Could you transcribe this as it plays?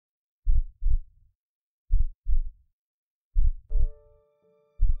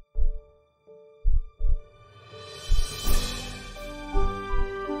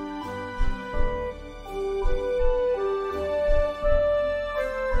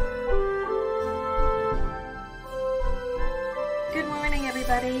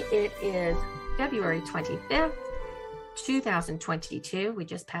everybody. It is February 25th, 2022. We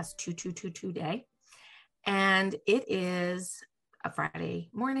just passed 2222 day. And it is a Friday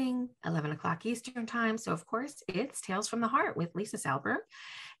morning, 11 o'clock Eastern time. So of course it's Tales from the Heart with Lisa Salsberg.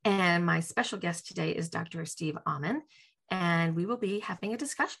 And my special guest today is Dr. Steve Ommen. And we will be having a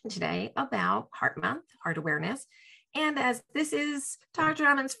discussion today about Heart Month, Heart Awareness. And as this is Dr.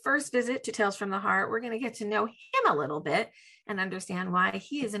 Ommen's first visit to Tales from the Heart, we're going to get to know him a little bit and understand why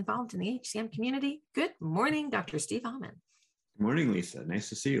he is involved in the HCM community. Good morning, Dr. Steve Ommen. Good morning, Lisa. Nice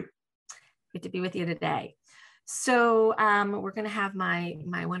to see you. Good to be with you today. So we're going to have my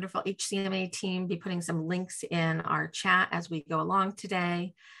wonderful HCMA team be putting some links in our chat as we go along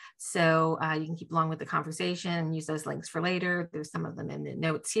today. So you can keep along with the conversation and use those links for later. There's some of them in the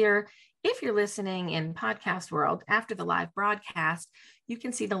notes here. If you're listening in podcast world, after the live broadcast, you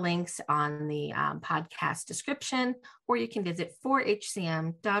can see the links on the podcast description, or you can visit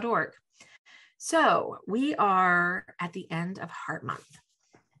 4hcm.org. So we are at the end of Heart Month,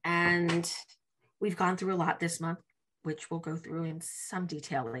 and we've gone through a lot this month, which we'll go through in some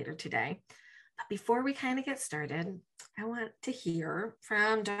detail later today. But before we kind of get started, I want to hear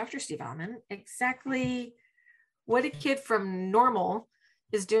from Dr. Steve Ommen exactly what a kid from Normal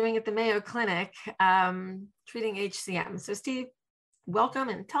is doing at the Mayo Clinic treating HCM. So Steve, welcome,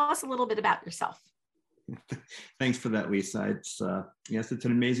 and tell us a little bit about yourself. Thanks for that, Lisa. It's yes, it's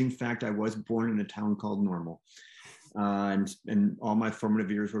an amazing fact. I was born in a town called Normal, and all my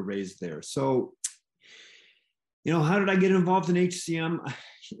formative years were raised there. So, how did I get involved in HCM?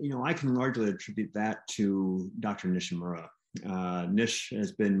 I can largely attribute that to Dr. Nishimura. Nish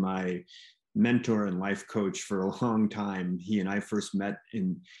has been my mentor and life coach for a long time. He and I first met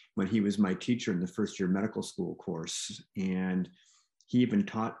when he was my teacher in the first year medical school course. And he even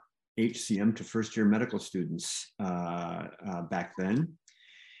taught HCM to first year medical students back then.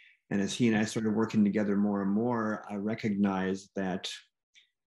 And as he and I started working together more and more, I recognized that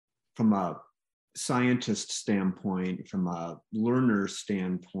from a scientist standpoint, from a learner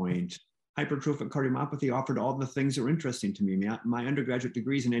standpoint, hypertrophic cardiomyopathy offered all the things that were interesting to me. My undergraduate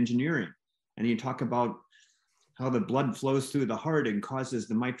degree is in engineering. And you talk about how the blood flows through the heart and causes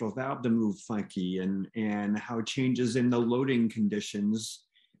the mitral valve to move funky, and how changes in the loading conditions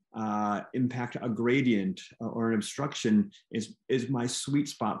impact a gradient or an obstruction is my sweet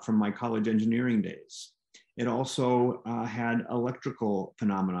spot from my college engineering days. It also had electrical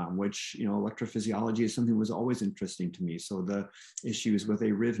phenomenon, which, electrophysiology is something that was always interesting to me. So the issues with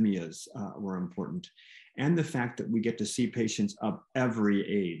arrhythmias were important. And the fact that we get to see patients of every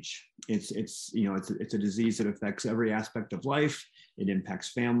age. It's a disease that affects every aspect of life. It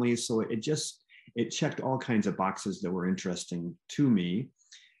impacts families. So it checked all kinds of boxes that were interesting to me.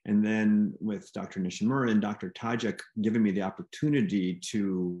 And then with Dr. Nishimura and Dr. Tajik giving me the opportunity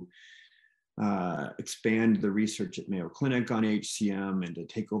to expand the research at Mayo Clinic on HCM and to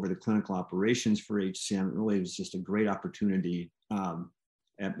take over the clinical operations for HCM, it really was just a great opportunity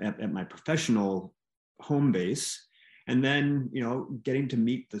at my professional home base. And then, getting to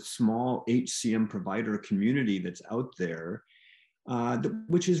meet the small HCM provider community that's out there,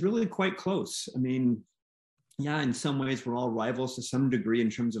 which is really quite close. I mean, yeah, in some ways we're all rivals to some degree in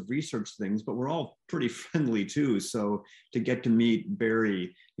terms of research things, but we're all pretty friendly too. So to get to meet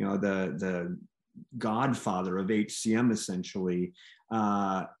Barry, the godfather of HCM essentially,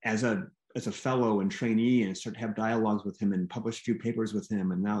 as a fellow and trainee, and start to have dialogues with him and publish a few papers with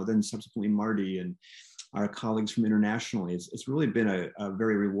him, and now then subsequently Marty and our colleagues from internationally, it's really been a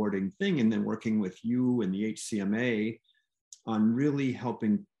very rewarding thing. And then working with you and the HCMA on really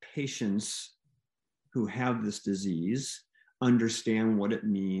helping patients who have this disease understand what it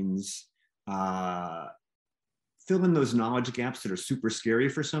means, fill in those knowledge gaps that are super scary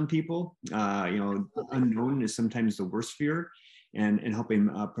for some people. Unknown is sometimes the worst fear, and helping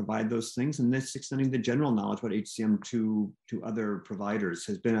provide those things. And this extending the general knowledge about HCM to other providers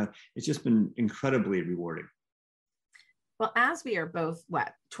it's just been incredibly rewarding. Well, as we are both,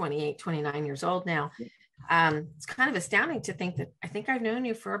 28, 29 years old now, it's kind of astounding to think that I think I've known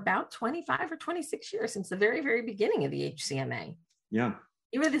you for about 25 or 26 years, since the very, very beginning of the HCMA. Yeah.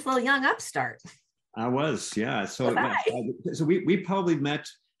 You were this little young upstart. I was, yeah. So we probably met.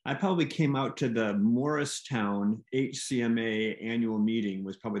 I probably came out to the Morristown HCMA annual meeting,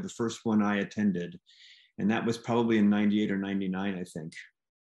 was probably the first one I attended. And that was probably in 98 or 99, I think.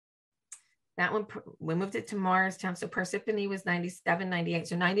 That one, we moved it to Morristown. So Parsippany was 97, 98.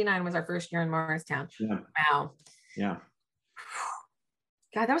 So 99 was our first year in Morristown. Yeah. Wow. Yeah.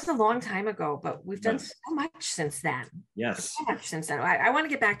 God, that was a long time ago, but we've done so much since then. Yes. So much since then. I want to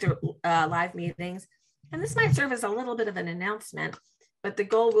get back to live meetings. And this might serve as a little bit of an announcement. but the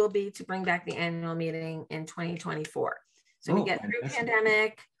goal will be to bring back the annual meeting in 2024. So we get through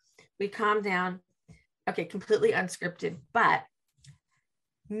pandemic, we calm down. Okay, completely unscripted, but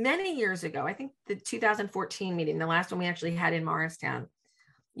many years ago, I think the 2014 meeting, the last one we actually had in Morristown,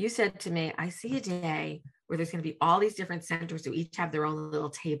 you said to me, I see a day where there's going to be all these different centers who each have their own little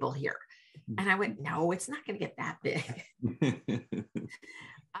table here. And I went, no, it's not going to get that big.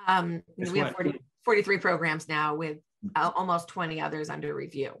 We have 43 programs now with almost 20 others under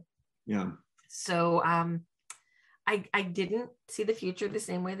review. Yeah. So I didn't see the future the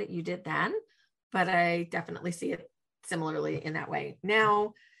same way that you did then, but I definitely see it similarly in that way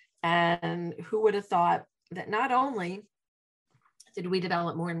now. And who would have thought that not only did we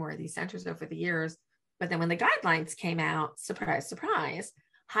develop more and more of these centers over the years, but then when the guidelines came out, surprise, surprise,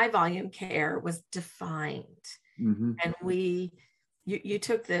 high volume care was defined. Mm-hmm. And you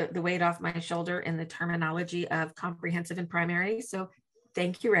took the weight off my shoulder in the terminology of comprehensive and primary. So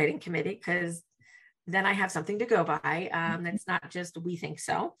thank you, writing committee, because then I have something to go by. That's not just we think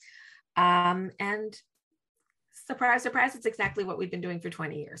so. And surprise, surprise, it's exactly what we've been doing for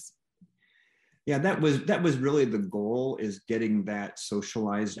 20 years. Yeah, that was really the goal, is getting that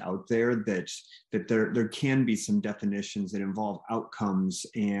socialized out there, that there can be some definitions that involve outcomes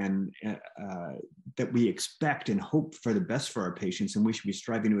and that we expect and hope for the best for our patients, and we should be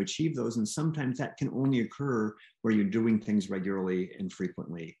striving to achieve those. And sometimes that can only occur where you're doing things regularly and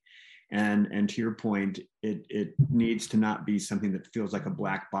frequently. And to your point, it needs to not be something that feels like a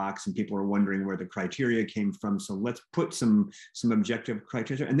black box and people are wondering where the criteria came from. So let's put some objective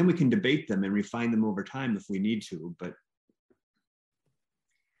criteria, and then we can debate them and refine them over time if we need to.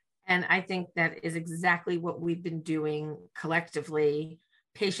 And I think that is exactly what we've been doing collectively,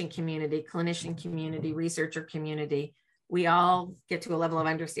 patient community, clinician community, researcher community. We all get to a level of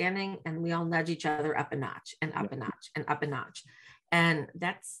understanding and we all nudge each other up a notch and up a notch and up a notch. And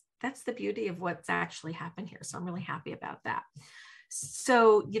that's the beauty of what's actually happened here. So I'm really happy about that.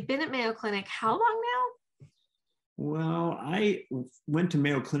 So you've been at Mayo Clinic how long now? Well, I went to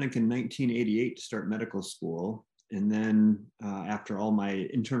Mayo Clinic in 1988 to start medical school. And then after all my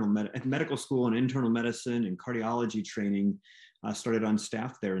medical school and internal medicine and cardiology training, I started on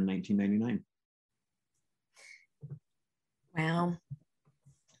staff there in 1999. Well,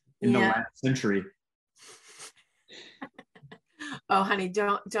 in the last century. Oh, honey,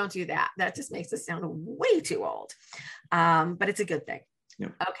 don't do that. That just makes us sound way too old. But it's a good thing.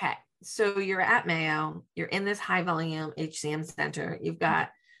 Yep. Okay. So you're at Mayo, you're in this high volume HCM center. You've got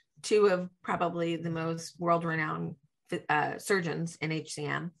two of probably the most world-renowned surgeons in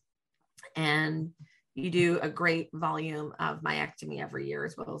HCM. And you do a great volume of myectomy every year,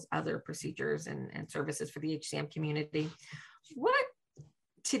 as well as other procedures and services for the HCM community. What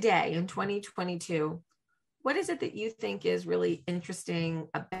today in 2022, what is it that you think is really interesting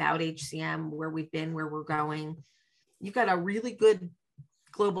about HCM, where we've been, where we're going? You've got a really good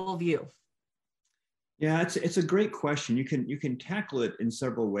global view. Yeah, it's a great question. You can tackle it in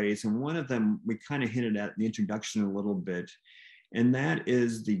several ways. And one of them we kind of hinted at in the introduction a little bit, and that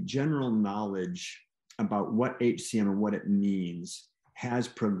is the general knowledge about what HCM and what it means has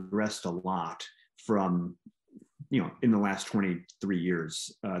progressed a lot from, in the last 23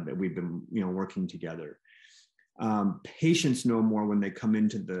 years that we've been, working together. Patients know more when they come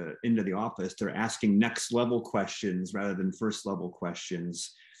into the office. They're asking next level questions rather than first level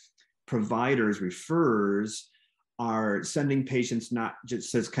questions. Providers, referrers are sending patients not just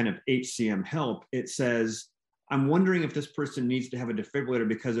says kind of HCM help. It says, I'm wondering if this person needs to have a defibrillator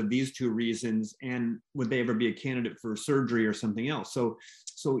because of these two reasons, and would they ever be a candidate for surgery or something else?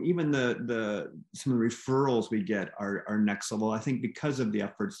 So even some of the referrals we get are next level, I think, because of the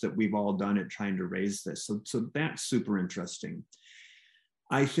efforts that we've all done at trying to raise this. So that's super interesting.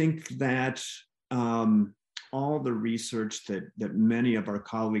 I think that all the research that many of our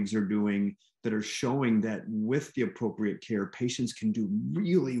colleagues are doing that are showing that with the appropriate care, patients can do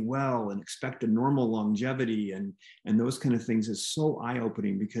really well and expect a normal longevity and those kind of things is so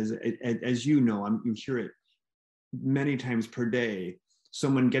eye-opening, because as you know, you hear it many times per day.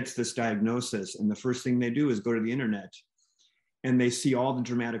 Someone gets this diagnosis and the first thing they do is go to the internet and they see all the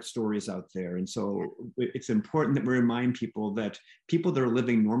dramatic stories out there. And so it's important that we remind people that people that are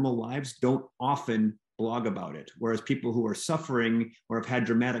living normal lives don't often blog about it, whereas people who are suffering or have had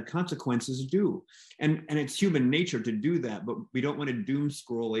dramatic consequences do. And it's human nature to do that, but we don't want to doom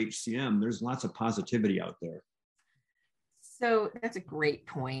scroll HCM. There's lots of positivity out there. So that's a great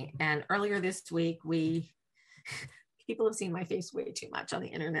point. And earlier this week, people have seen my face way too much on the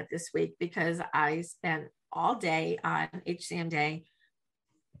internet this week, because I spent all day on HCM Day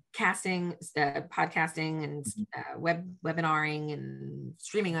podcasting and webinaring and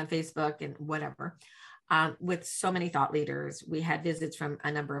streaming on Facebook and whatever, with so many thought leaders. We had visits from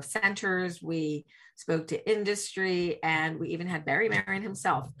a number of centers. We spoke to industry, and we even had Barry Marion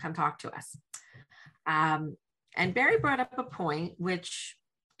himself come talk to us. And Barry brought up a point, which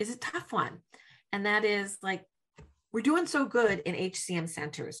is a tough one. And that is, like, we're doing so good in HCM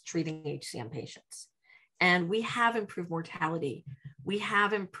centers treating HCM patients. And we have improved mortality. We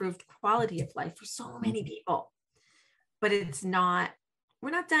have improved quality of life for so many people, but we're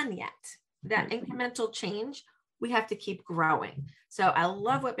not done yet. That incremental change, we have to keep growing. So I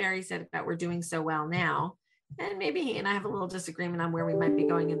love what Barry said about we're doing so well now. And maybe he and I have a little disagreement on where we might be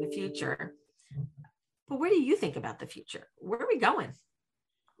going in the future. But where do you think about the future? Where are we going?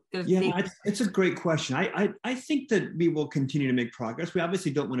 It's a great question. I think that we will continue to make progress. We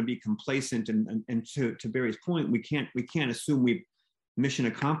obviously don't want to be complacent, and to Barry's point, we can't assume mission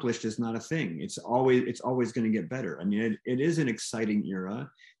accomplished is not a thing. It's always going to get better. I mean, it is an exciting era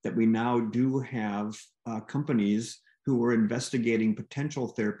that we now do have companies who are investigating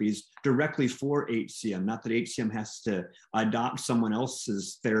potential therapies directly for HCM. Not that HCM has to adopt someone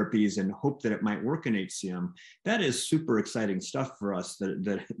else's therapies and hope that it might work in HCM. That is super exciting stuff for us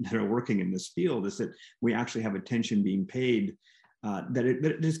that are working in this field, is that we actually have attention being paid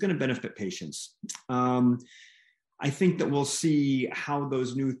that is going to benefit patients. I think that we'll see how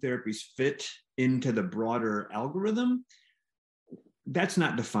those new therapies fit into the broader algorithm. That's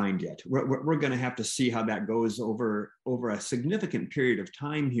not defined yet. We're going to have to see how that goes over a significant period of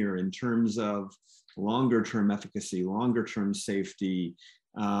time here in terms of longer term efficacy, longer term safety.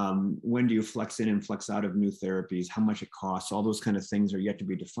 When do you flex in and flex out of new therapies? How much it costs? All those kind of things are yet to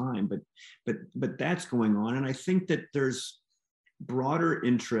be defined. But that's going on, and I think that there's broader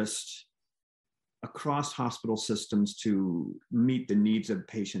interest across hospital systems to meet the needs of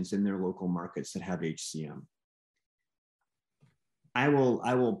patients in their local markets that have HCM. I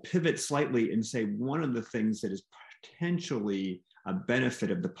will pivot slightly and say one of the things that is potentially a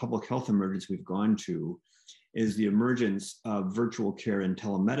benefit of the public health emergence we've gone to is the emergence of virtual care and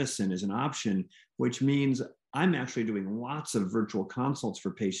telemedicine as an option, which means I'm actually doing lots of virtual consults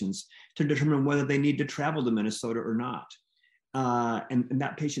for patients to determine whether they need to travel to Minnesota or not. And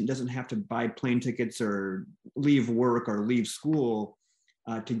that patient doesn't have to buy plane tickets or leave work or leave school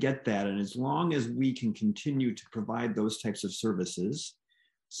to get that. And as long as we can continue to provide those types of services,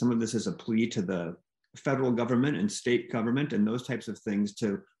 some of this is a plea to the federal government and state government and those types of things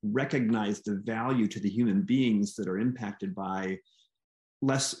to recognize the value to the human beings that are impacted by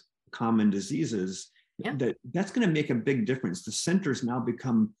less common diseases. Yeah. That's going to make a big difference. The centers now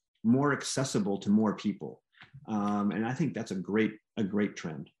become more accessible to more people. And I think that's a great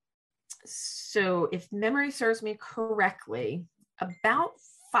trend. So if memory serves me correctly, about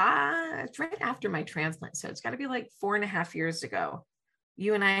it's right after my transplant. So it's got to be like 4.5 years ago.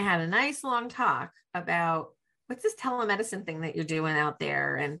 You and I had a nice long talk about what's this telemedicine thing that you're doing out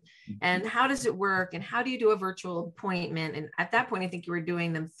there, and how does it work, and how do you do a virtual appointment? And at that point, I think you were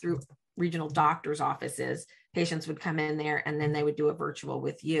doing them through regional doctors' offices. Patients would come in there and then they would do a virtual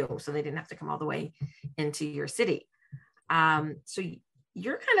with you. So they didn't have to come all the way into your city. So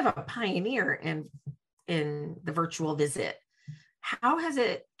you're kind of a pioneer in the virtual visit. How has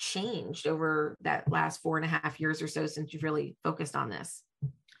it changed over that last 4.5 years or so since you've really focused on this?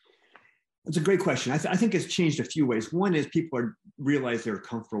 That's a great question. I think it's changed a few ways. One is people realize they're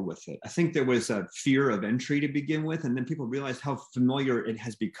comfortable with it. I think there was a fear of entry to begin with, and then people realized how familiar it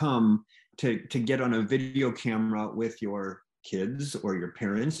has become to get on a video camera with your kids or your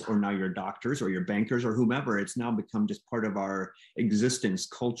parents or now your doctors or your bankers or whomever. It's now become just part of our existence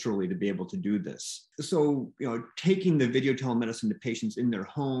culturally to be able to do this. So, taking the video telemedicine to patients in their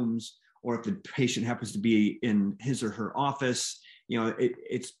homes, or if the patient happens to be in his or her office,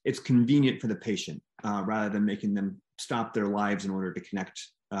 it's convenient for the patient rather than making them stop their lives in order to connect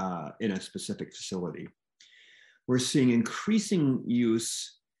in a specific facility. We're seeing increasing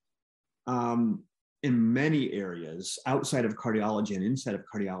use in many areas outside of cardiology and inside of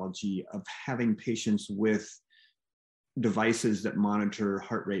cardiology of having patients with devices that monitor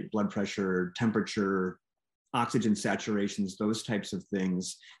heart rate, blood pressure, temperature, oxygen saturations, those types of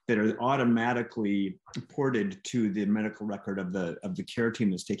things that are automatically ported to the medical record of the care team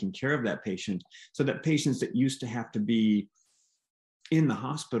that's taking care of that patient, so that patients that used to have to be in the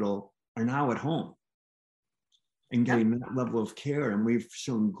hospital are now at home and getting that level of care. And we've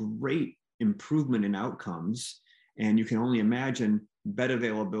shown great improvement in outcomes. And you can only imagine bed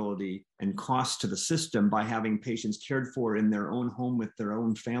availability and cost to the system by having patients cared for in their own home with their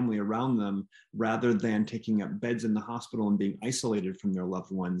own family around them, rather than taking up beds in the hospital and being isolated from their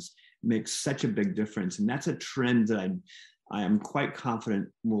loved ones, makes such a big difference. And that's a trend that I am quite confident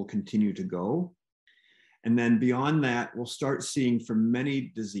will continue to go. And then beyond that, we'll start seeing for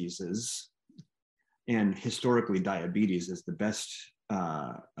many diseases, and historically diabetes is the best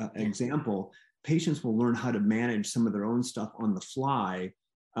example, patients will learn how to manage some of their own stuff on the fly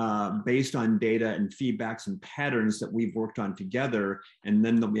based on data and feedbacks and patterns that we've worked on together, and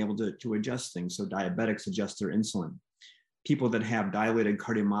then they'll be able to adjust things. So diabetics adjust their insulin. People that have dilated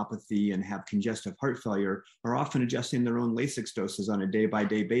cardiomyopathy and have congestive heart failure are often adjusting their own Lasix doses on a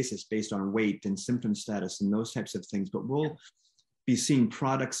day-by-day basis based on weight and symptom status and those types of things. But we'll be seeing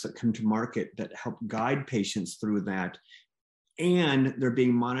products that come to market that help guide patients through that. And they're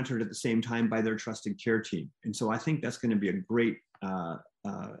being monitored at the same time by their trusted care team. And so I think that's going to be a great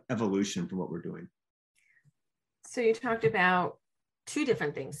evolution for what we're doing. So you talked about two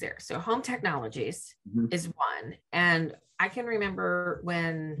different things there. So home technologies is one. And I can remember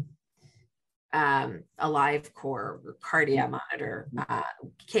when a LiveCore cardiac monitor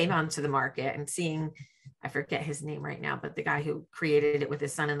came onto the market, and seeing, I forget his name right now, but the guy who created it with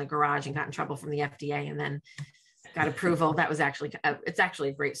his son in the garage and got in trouble from the FDA and then got approval. That was actually, it's actually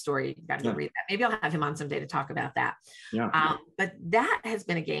a great story. You got to go read that. Maybe I'll have him on someday to talk about that. But that has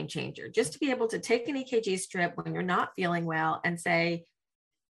been a game changer, just to be able to take an EKG strip when you're not feeling well and say,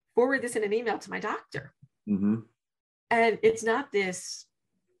 forward this in an email to my doctor. And it's not this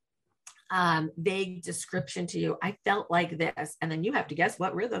vague description to you. I felt like this. And then you have to guess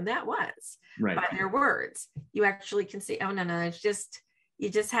what rhythm that was by their words. You actually can see, oh, no, it's just, you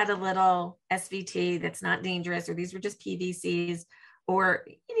just had a little SVT that's not dangerous, or these were just PVCs, or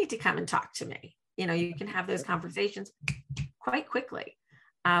you need to come and talk to me. You know, you can have those conversations quite quickly.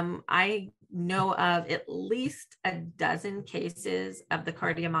 I know of at least a dozen cases of the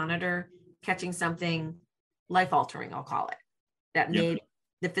cardiac monitor catching something life-altering, I'll call it, that made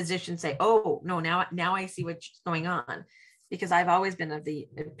the physician say, oh, no, now I see what's going on. Because I've always been of the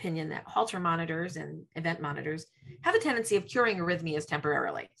opinion that Holter monitors and event monitors have a tendency of curing arrhythmias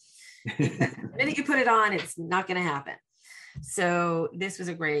temporarily. The minute you put it on, it's not going to happen. So this was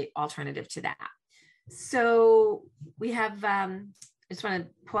a great alternative to that. So we have, I just want to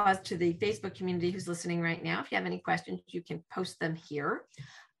pause to the Facebook community who's listening right now. If you have any questions, you can post them here.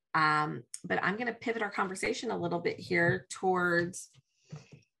 But I'm going to pivot our conversation a little bit here towards,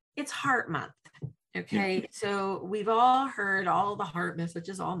 it's Heart Month. Okay, so we've all heard all the heart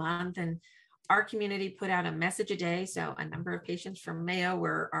messages all month, and our community put out a message a day. So a number of patients from Mayo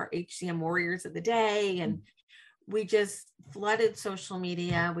were our HCM warriors of the day, and we just flooded social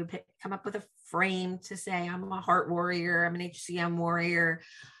media. We come up with a frame to say, I'm a heart warrior, I'm an HCM warrior,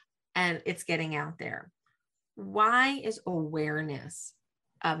 and it's getting out there. Why is awareness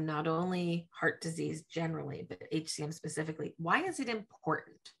of not only heart disease generally, but HCM specifically, why is it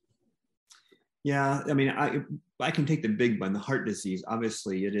important? Yeah, I mean, I can take the big one, the heart disease.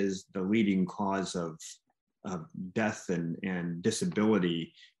 Obviously, it is the leading cause of death and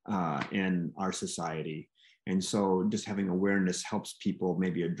disability in our society. And so just having awareness helps people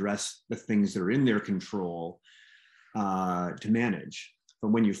maybe address the things that are in their control to manage.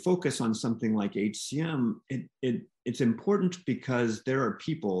 But when you focus on something like HCM, it's important because there are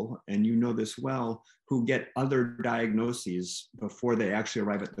people, and you know this well, who get other diagnoses before they actually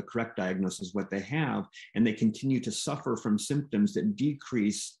arrive at the correct diagnosis, what they have, and they continue to suffer from symptoms that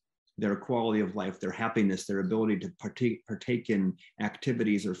decrease their quality of life, their happiness, their ability to partake in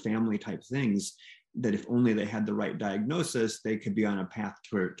activities or family type things, that if only they had the right diagnosis, they could be on a path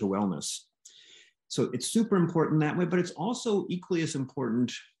to wellness. So it's super important that way, but it's also equally as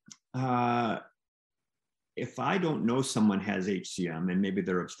important if I don't know someone has HCM and maybe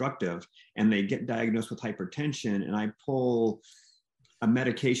they're obstructive and they get diagnosed with hypertension, and I pull a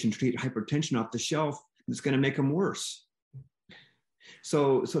medication to treat hypertension off the shelf, it's going to make them worse.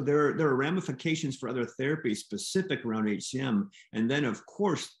 So there are ramifications for other therapies specific around HCM. And then, of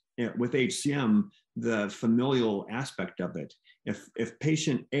course, with HCM, the familial aspect of it. If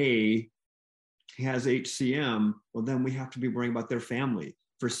patient A has HCM, well, then we have to be worrying about their family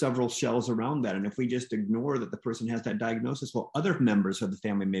for several shells around that. And if we just ignore that the person has that diagnosis, well, other members of the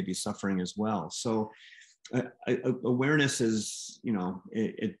family may be suffering as well. So awareness is,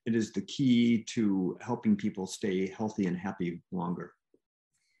 it is the key to helping people stay healthy and happy longer.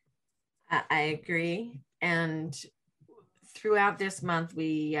 I agree. And throughout this month,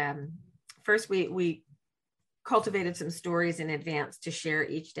 we cultivated some stories in advance to share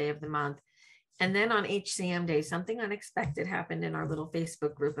each day of the month. And then on HCM Day, something unexpected happened in our little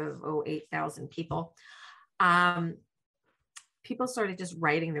Facebook group of 8,000 people. People started just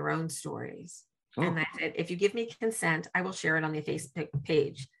writing their own stories. Oh. And I said, if you give me consent, I will share it on the Facebook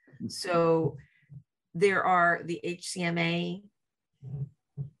page. So there are the HCMA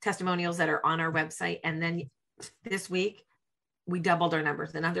testimonials that are on our website. And then this week, we doubled our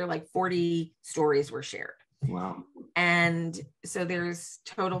numbers. Another like 40 stories were shared. Wow. And so there's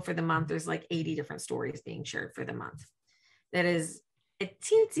total for the month, there's like 80 different stories being shared for the month. That is a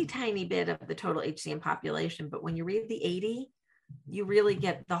teensy tiny bit of the total HCM population. But when you read the 80, you really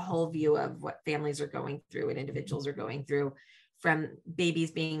get the whole view of what families are going through and individuals are going through, from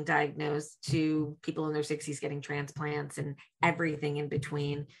babies being diagnosed to people in their 60s getting transplants and everything in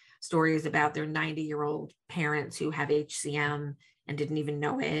between. Stories about their 90-year-old parents who have HCM and didn't even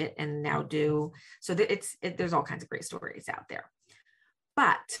know it and now do. So there's all kinds of great stories out there.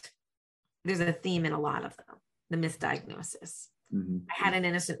 But there's a theme in a lot of them, the misdiagnosis. Mm-hmm. I had an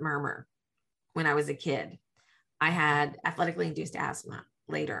innocent murmur when I was a kid. I had athletically induced asthma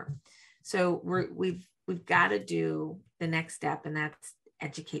later. So we've got to do the next step, and that's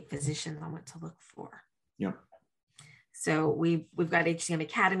educate physicians on what to look for. Yep. So we've got HCM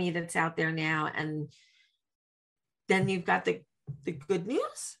Academy that's out there now, and then you've got the good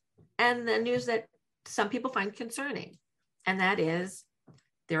news and the news that some people find concerning, and that is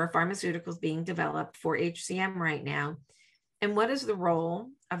there are pharmaceuticals being developed for HCM right now. And what is the role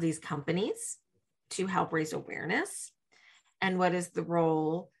of these companies to help raise awareness? And what is the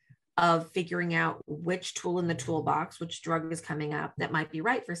role of figuring out which tool in the toolbox, which drug is coming up that might be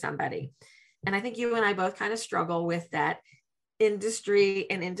right for somebody? And I think you and I both kind of struggle with that industry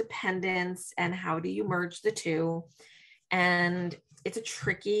and independence, and how do you merge the two? And it's a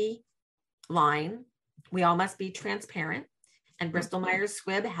tricky line. We all must be transparent. And Bristol Myers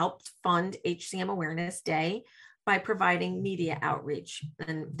Squibb helped fund HCM Awareness Day by providing media outreach.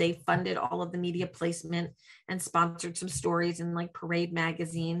 And they funded all of the media placement and sponsored some stories in like Parade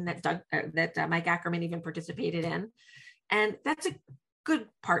magazine that Mike Ackerman even participated in. And that's a good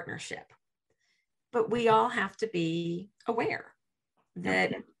partnership. But we all have to be aware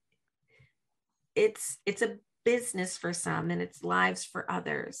that it's a business for some and it's lives for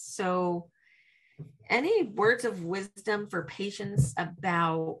others. So any words of wisdom for patients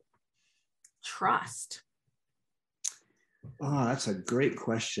about trust? Oh, that's a great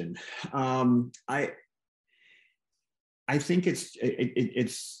question. I think it's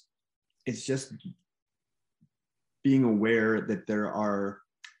just being aware that there are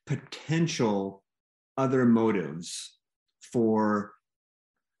potential other motives for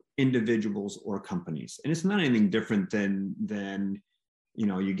individuals or companies, and it's not anything different than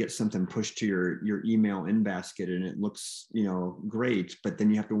you get something pushed to your email in basket and it looks great, but then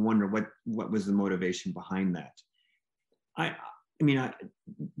you have to wonder what was the motivation behind that.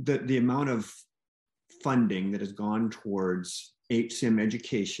 The amount of funding that has gone towards HCM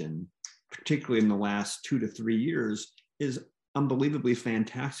education, particularly in the last 2 to 3 years, is unbelievably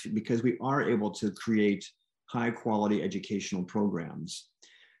fantastic, because we are able to create high quality educational programs.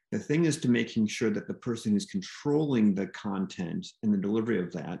 The thing is to making sure that the person who's controlling the content and the delivery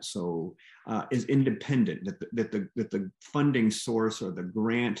of that is independent, that the funding source or the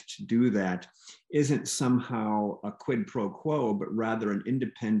grant to do that isn't somehow a quid pro quo, but rather an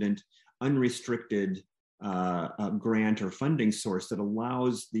independent, unrestricted grant or funding source that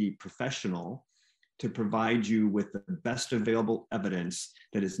allows the professional to provide you with the best available evidence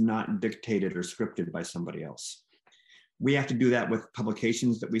that is not dictated or scripted by somebody else. We have to do that with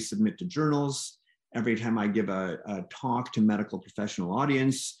publications that we submit to journals. Every time I give a talk to medical professional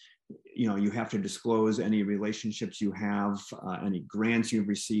audience, you have to disclose any relationships you have, any grants you've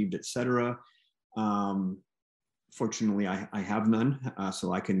received, et cetera. Fortunately, I have none,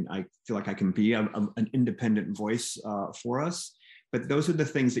 so I feel like I can be an independent voice for us. But those are the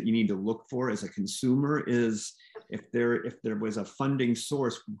things that you need to look for as a consumer, is if there was a funding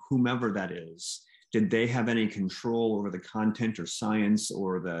source, whomever that is, did they have any control over the content or science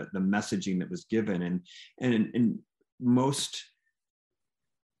or the messaging that was given? And in most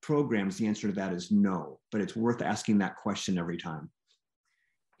programs, the answer to that is no, but it's worth asking that question every time.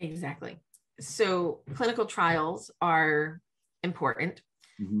 Exactly. So clinical trials are important,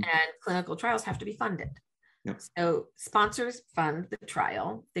 and clinical trials have to be funded. Yep. So sponsors fund the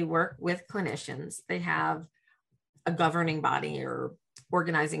trial. They work with clinicians. They have a governing body or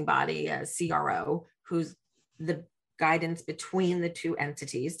organizing body, a CRO, who's the guidance between the two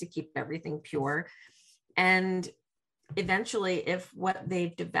entities to keep everything pure. And eventually, if what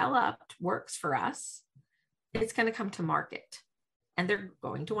they've developed works for us, it's going to come to market. and they're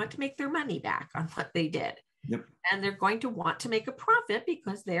going to want to make their money back on what they did. Yep. And they're going to want to make a profit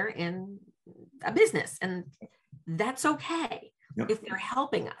because they're in a business, and that's okay. Yep. If they're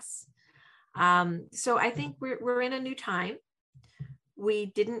helping us. So I think we're in a new time.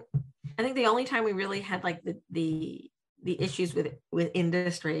 I think the only time we really had like the issues with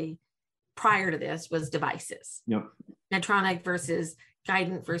industry prior to this was devices. Yep. Medtronic versus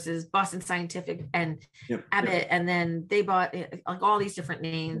Guidant versus Boston Scientific and Abbott. And then they bought like all these different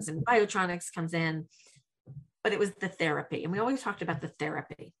names, and Biotronics comes in, but it was the therapy. And we always talked about the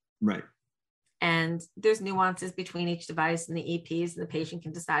therapy. Right. And there's nuances between each device and the EPs, and the patient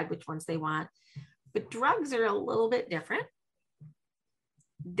can decide which ones they want. But drugs are a little bit different.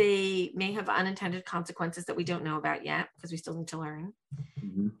 They may have unintended consequences that we don't know about yet because we still need to learn.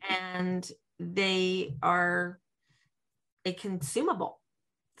 Mm-hmm. And they are a consumable.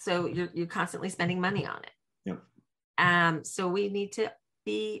 So you're constantly spending money on it. Yep. So we need to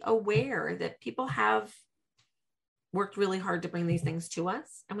be aware that people have worked really hard to bring these things to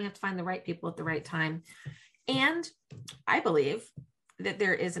us, and we have to find the right people at the right time. And I believe that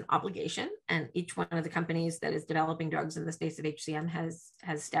there is an obligation, and each one of the companies that is developing drugs in the space of HCM has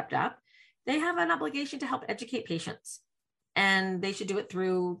stepped up. They have an obligation to help educate patients, and they should do it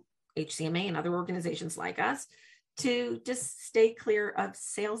through HCMA and other organizations like us to just stay clear of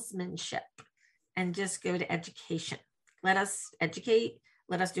salesmanship and just go to education. Let us educate,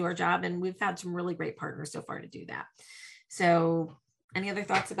 let us do our job. And we've had some really great partners so far to do that. So any other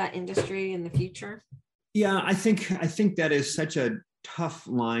thoughts about industry in the future? Yeah, I think that is such a tough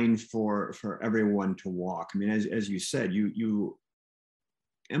line for everyone to walk. I mean, as you said, you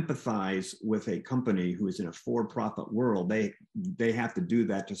empathize with a company who is in a for-profit world. They have to do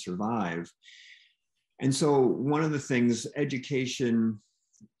that to survive. And so one of the things, education,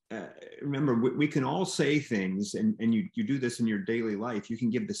 remember, we can all say things, and you do this in your daily life. You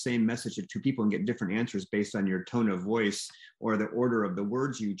can give the same message to two people and get different answers based on your tone of voice or the order of the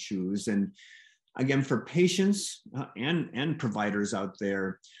words you choose. And again, for patients and providers out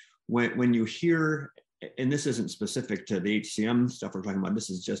there, when you hear, and this isn't specific to the HCM stuff we're talking about, this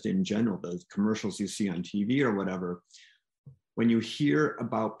is just in general, the commercials you see on TV or whatever, when you hear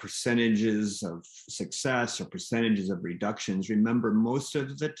about percentages of success or percentages of reductions, remember most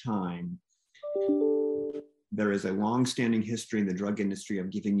of the time, there is a long-standing history in the drug industry of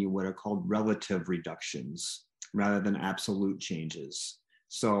giving you what are called relative reductions rather than absolute changes.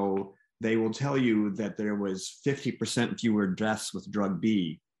 So they will tell you that there was 50% fewer deaths with drug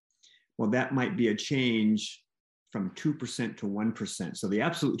B. Well, that might be a change from 2% to 1%. So the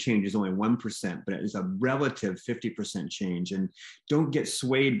absolute change is only 1%, but it is a relative 50% change. And don't get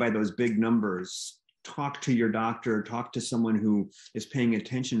swayed by those big numbers. Talk to your doctor, talk to someone who is paying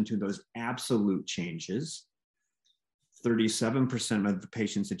attention to those absolute changes. 37% of the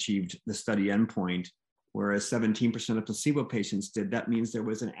patients achieved the study endpoint, whereas 17% of placebo patients did. That means there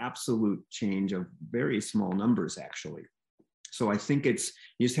was an absolute change of very small numbers, actually. So I think you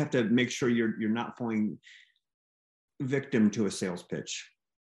just have to make sure you're not falling victim to a sales pitch.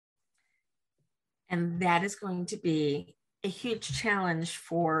 And that is going to be a huge challenge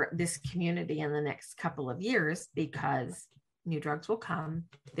for this community in the next couple of years, because new drugs will come.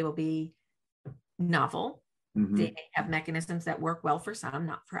 They will be novel. Mm-hmm. They have mechanisms that work well for some,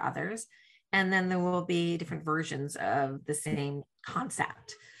 not for others. And then there will be different versions of the same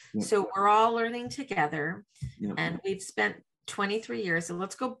concept. Yep. So we're all learning together. Yep. And we've spent 23 years. So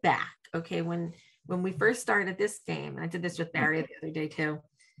let's go back. Okay. When we first started this game, and I did this with Barry the other day too,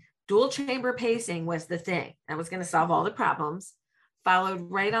 dual chamber pacing was the thing that was going to solve all the problems. Followed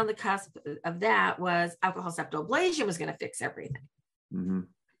right on the cusp of that was alcohol septal ablation was going to fix everything. Mm-hmm.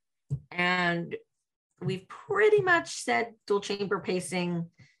 And we've pretty much said dual chamber pacing,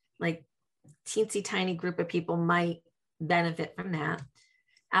 like teensy tiny group of people might benefit from that.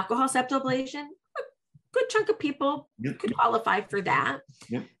 Alcohol septal ablation, a good chunk of people could qualify for that.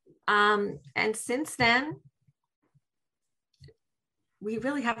 Yep. And since then, we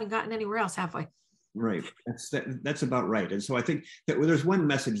really haven't gotten anywhere else, have we? Right. That's about right. And so I think that there's one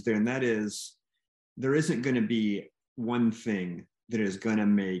message there, and that is there isn't going to be one thing that is going to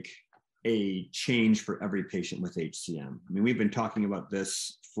make a change for every patient with HCM. I mean, we've been talking about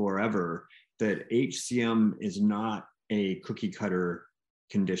this forever, that HCM is not a cookie cutter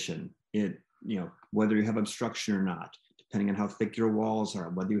condition. Whether you have obstruction or not, depending on how thick your walls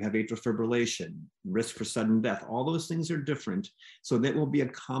are, whether you have atrial fibrillation, risk for sudden death, all those things are different. So that will be a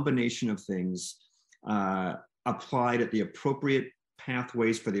combination of things applied at the appropriate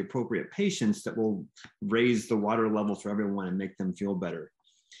pathways for the appropriate patients that will raise the water level for everyone and make them feel better.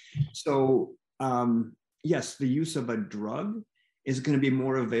 So yes, the use of a drug is going to be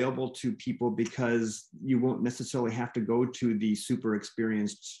more available to people because you won't necessarily have to go to the super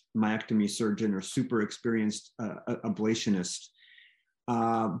experienced myectomy surgeon or super experienced ablationist.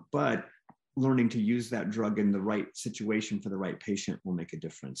 But learning to use that drug in the right situation for the right patient will make a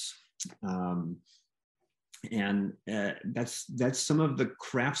difference. That's some of the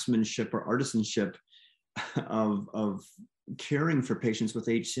craftsmanship or artisanship of caring for patients with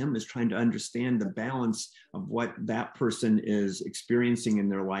HCM, is trying to understand the balance of what that person is experiencing in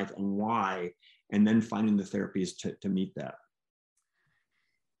their life and why, and then finding the therapies to meet that.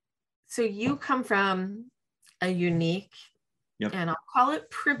 So you come from a unique, yep, and I'll call it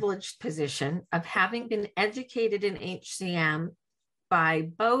privileged position of having been educated in HCM by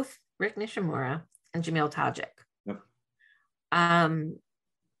both Rick Nishimura and Jamil Tajik. Yep.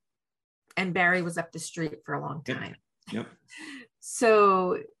 And Barry was up the street for a long time. Yep.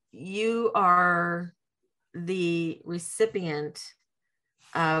 So you are the recipient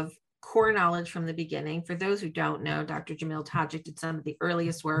of core knowledge from the beginning. For those who don't know, Dr. Jamil Tajik did some of the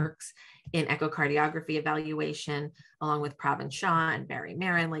earliest works in echocardiography evaluation, along with Pravin Shah and Barry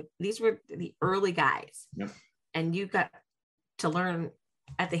Marin. Like, these were the early guys. Yep. And you got to learn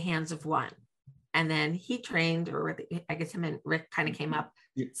at the hands of one. And then he trained, or I guess him and Rick kind of came up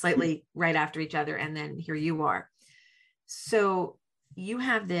slightly right after each other. And then here you are. So you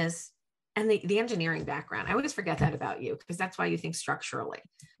have this, and the engineering background. I always forget that about you, because that's why you think structurally.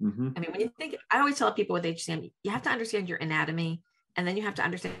 Mm-hmm. I mean, when you think, I always tell people with HCM, you have to understand your anatomy, and then you have to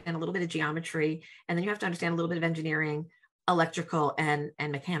understand a little bit of geometry, and then you have to understand a little bit of engineering, electrical and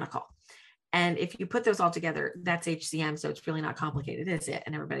mechanical. And if you put those all together, that's HCM. So it's really not complicated, is it?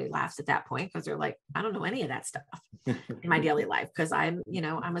 And everybody laughs at that point, because they're like, I don't know any of that stuff in my daily life, because I'm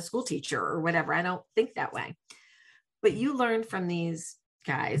a school teacher or whatever. I don't think that way. But you learn from these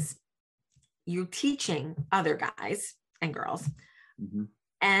guys, you're teaching other guys and girls, mm-hmm.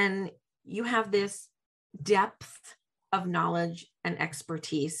 and you have this depth of knowledge and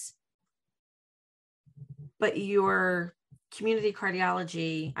expertise. But your community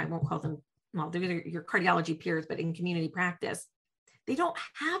cardiology, I won't call them, well, they're your cardiology peers, but in community practice, they don't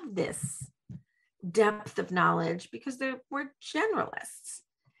have this depth of knowledge because we're generalists.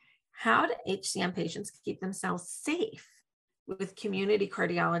 How do HCM patients keep themselves safe with community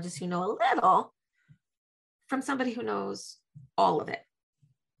cardiologists who know a little from somebody who knows all of it,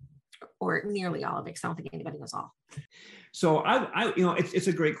 or nearly all of it? Because I don't think anybody knows all. So it's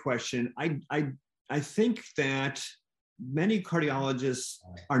a great question. I think that many cardiologists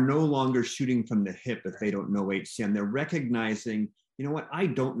are no longer shooting from the hip if they don't know HCM. They're recognizing, you know what, I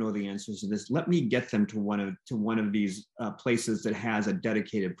don't know the answers to this. Let me get them to one of these places that has a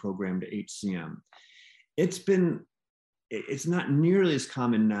dedicated program to HCM. It's not nearly as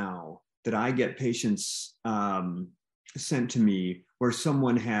common now that I get patients sent to me where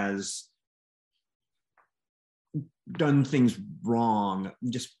someone has done things wrong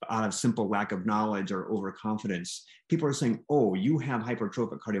just out of simple lack of knowledge or overconfidence. People are saying, oh, you have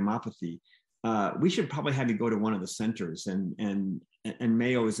hypertrophic cardiomyopathy. We should probably have you go to one of the centers, and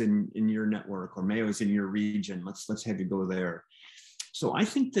Mayo is in your network, or Mayo is in your region. Let's have you go there. So I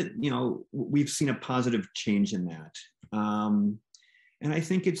think that, we've seen a positive change in that. And I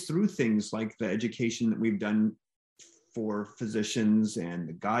think it's through things like the education that we've done for physicians and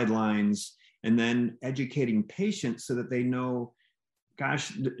the guidelines, and then educating patients so that they know,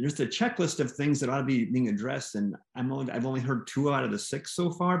 gosh, there's a checklist of things that ought to be being addressed, and I've only heard 2 out of the 6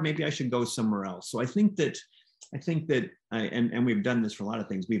 so far. Maybe I should go somewhere else. So I think that, and we've done this for a lot of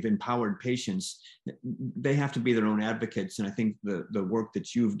things. We've empowered patients. They have to be their own advocates, and I think the work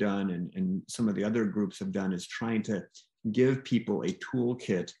that you've done and some of the other groups have done is trying to give people a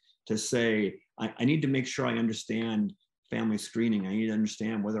toolkit to say, I need to make sure I understand family screening. I need to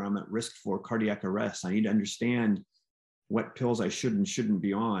understand whether I'm at risk for cardiac arrest. I need to understand what pills I should and shouldn't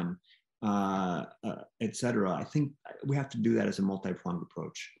be on, et cetera. I think we have to do that as a multi-pronged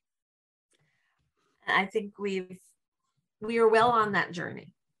approach. I think we are well on that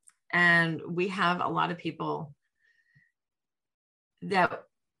journey, and we have a lot of people that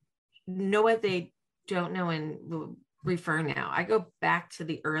know what they don't know and will refer now. I go back to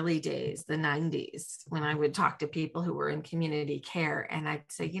the early days, the 90s, when I would talk to people who were in community care, and I'd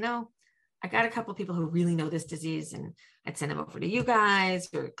say, I got a couple of people who really know this disease, and I'd send them over to you guys,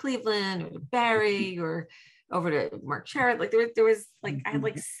 or Cleveland, or to Barry, or over to Mark Sherrod. Like there was like, I had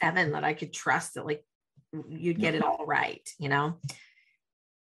like 7 that I could trust that like you'd get it all right,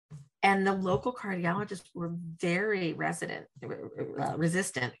 And the local cardiologists were very resistant,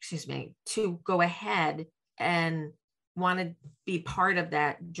 to go ahead and want to be part of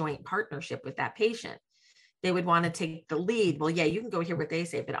that joint partnership with that patient. they would want to take the lead. Well, yeah, you can go hear what they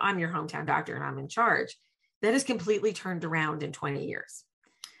say, but I'm your hometown doctor and I'm in charge. That is completely turned around in 20 years.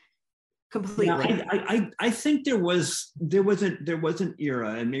 Completely. Yeah, I think there was an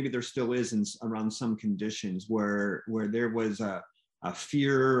era, and maybe there still is around some conditions where there was a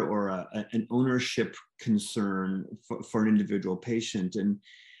fear or an ownership concern for an individual patient. And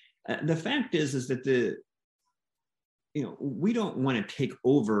the fact is that we don't want to take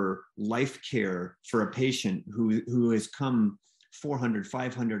over life care for a patient who has come 400,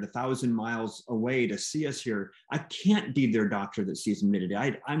 500, 1,000 miles away to see us here. I can't be their doctor that sees them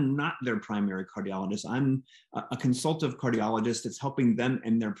day-to-day. I'm not their primary cardiologist. I'm a consultative cardiologist that's helping them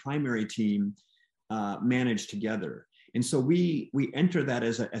and their primary team manage together. And so we enter that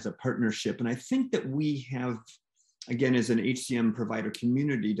as a partnership. And I think that we have, again, as an HCM provider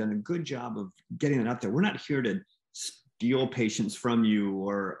community, done a good job of getting it out there. We're not here to steal patients from you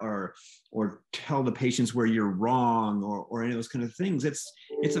or tell the patients where you're wrong or any of those kind of things.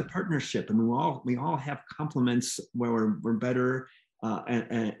 It's a partnership, and we all have complements where we're better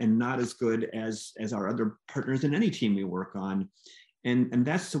and not as good as our other partners in any team we work on. And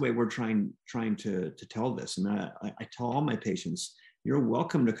that's the way we're trying to tell this. And I tell all my patients, you're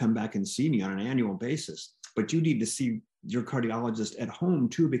welcome to come back and see me on an annual basis, but you need to see your cardiologist at home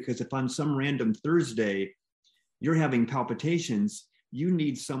too, because if on some random Thursday you're having palpitations, you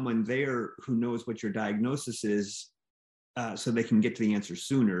need someone there who knows what your diagnosis is so they can get to the answer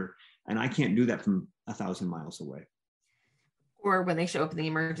sooner. And I can't do that from 1,000 miles away. Or when they show up in the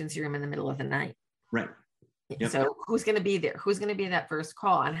emergency room in the middle of the night. Right. Yep. So who's going to be there? Who's going to be that first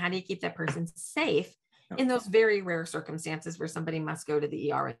call? And how do you keep that person safe in those very rare circumstances where somebody must go to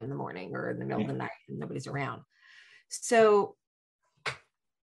the ER in the morning or in the middle of the night and nobody's around? So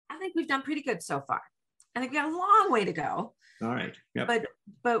I think we've done pretty good so far. I think we got a long way to go. All right. Yep.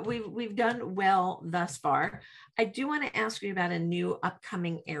 But we've done well thus far. I do want to ask you about a new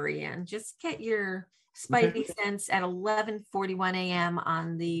upcoming area and just get your spidey sense at 11:41 a.m.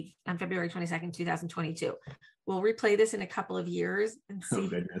 on February 22nd, 2022. We'll replay this in a couple of years and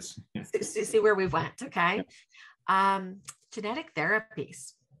see where we went. Okay. Genetic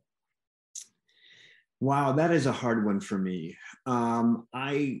therapies. Wow, that is a hard one for me.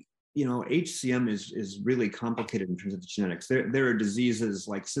 HCM is really complicated in terms of the genetics. There are diseases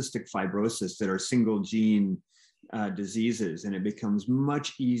like cystic fibrosis that are single gene diseases, and it becomes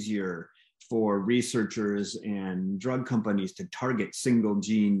much easier for researchers and drug companies to target single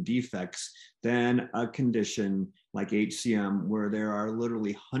gene defects than a condition like HCM, where there are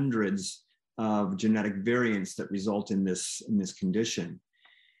literally hundreds of genetic variants that result in this condition.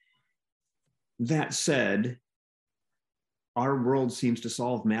 That said, our world seems to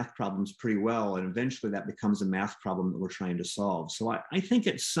solve math problems pretty well, and eventually that becomes a math problem that we're trying to solve. So I think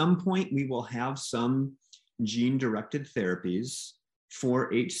at some point we will have some gene-directed therapies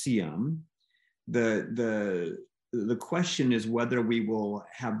for HCM. The question is whether we will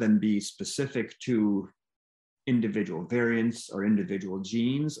have them be specific to individual variants or individual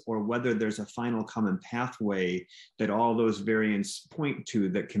genes, or whether there's a final common pathway that all those variants point to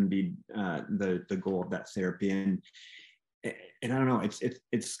that can be the goal of that therapy. And I don't know,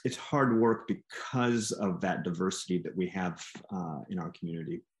 it's hard work because of that diversity that we have in our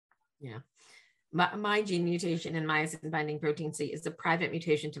community. Yeah. My gene mutation in myosin binding protein C is a private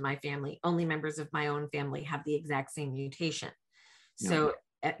mutation to my family. Only members of my own family have the exact same mutation. So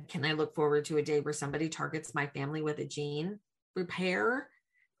can I look forward to a day where somebody targets my family with a gene repair?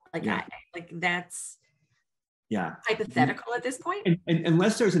 That's hypothetical at this point. And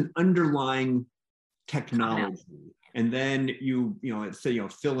unless there's an underlying technology, and then you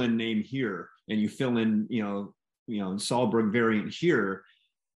fill in name here, and you fill in Salsberg variant here.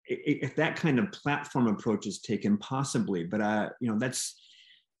 If that kind of platform approach is taken, possibly, but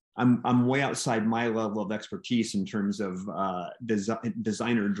I'm way outside my level of expertise in terms of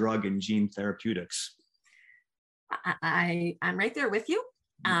designer drug and gene therapeutics. I'm right there with you.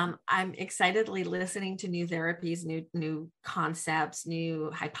 I'm excitedly listening to new therapies, new concepts,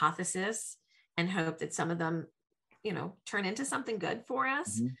 new hypotheses, and hope that some of them, turn into something good for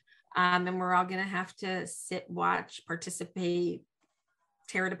us. Mm-hmm. And we're all going to have to sit, watch, participate,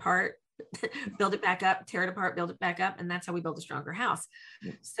 tear it apart, build it back up, tear it apart, build it back up. And that's how we build a stronger house.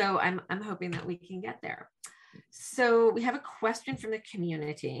 Yeah. So I'm hoping that we can get there. So we have a question from the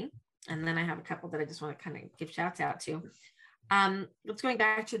community. And then I have a couple that I just want to kind of give shouts out to. It's going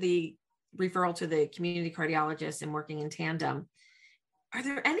back to the referral to the community cardiologist and working in tandem. Are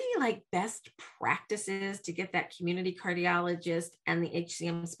there any best practices to get that community cardiologist and the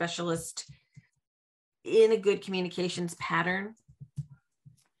HCM specialist in a good communications pattern?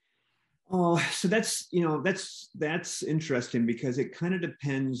 Oh, so that's interesting, because it kind of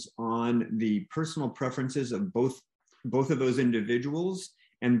depends on the personal preferences of both of those individuals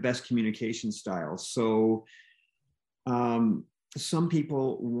and best communication styles. So some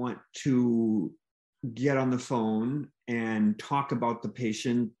people want to get on the phone and talk about the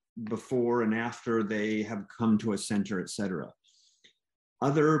patient before and after they have come to a center, et cetera.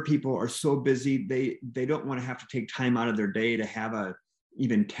 Other people are so busy, they don't want to have to take time out of their day to have a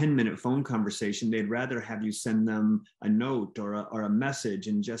even 10-minute phone conversation. They'd rather have you send them a note or a message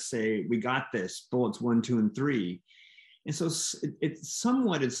and just say, we got this, bullets 1, 2, and 3. And so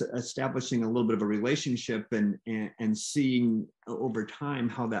it's establishing a little bit of a relationship and seeing over time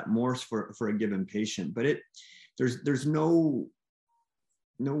how that morphs for a given patient. But there's no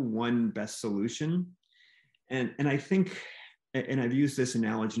one best solution. And I think, and I've used this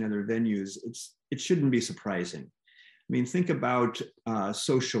analogy in other venues, it shouldn't be surprising. I mean, think about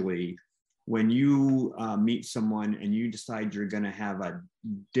socially, when you meet someone and you decide you're going to have a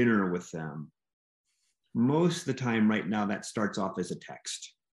dinner with them. Most of the time right now, that starts off as a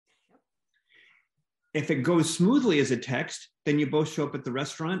text. If it goes smoothly as a text, then you both show up at the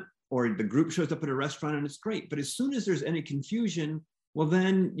restaurant, or the group shows up at a restaurant, and it's great. But as soon as there's any confusion, well,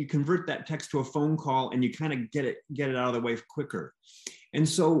 then you convert that text to a phone call and you kind of get it out of the way quicker. And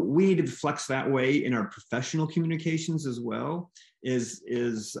so we need to flex that way in our professional communications as well, is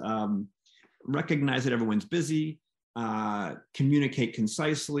recognize that everyone's busy, communicate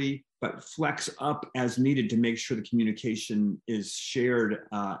concisely, but flex up as needed to make sure the communication is shared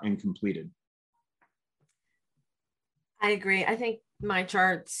and completed. I agree. I think my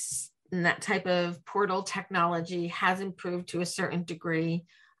charts and that type of portal technology has improved to a certain degree.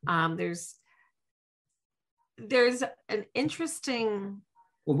 There's an interesting.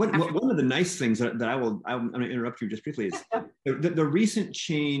 Well, one of the nice things that I'm going to interrupt you just briefly is the recent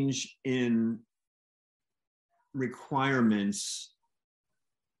change in requirements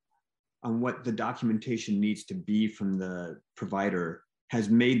on what the documentation needs to be from the provider has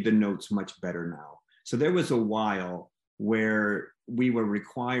made the notes much better now. So there was a while where we were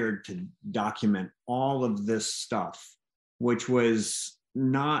required to document all of this stuff, which was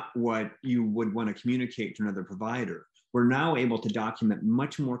not what you would want to communicate to another provider. We're now able to document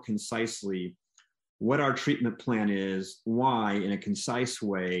much more concisely what our treatment plan is, why, in a concise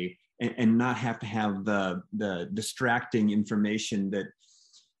way, and not have to have the distracting information that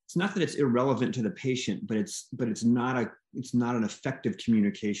it's not that it's irrelevant to the patient, but it's not an effective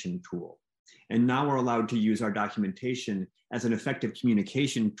communication tool. And now we're allowed to use our documentation as an effective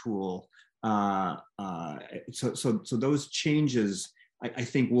communication tool. So those changes, I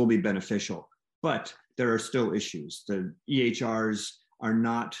think, will be beneficial. But there are still issues. The EHRs are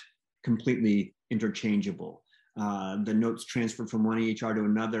not completely interchangeable. The notes transfer from one EHR to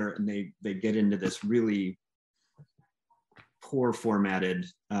another, and they get into this really poor formatted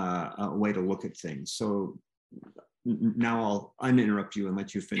way to look at things. So now I'll uninterrupt you and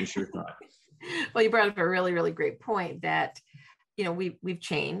let you finish your thought. Well, you brought up a really, really great point that, we've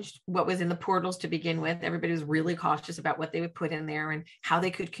changed what was in the portals to begin with. Everybody was really cautious about what they would put in there and how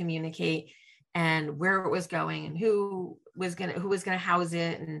they could communicate and where it was going and who was going to house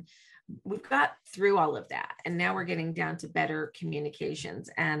it. And we've got through all of that. And now we're getting down to better communications.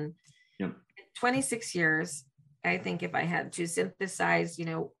 And 26 years, I think if I had to synthesize,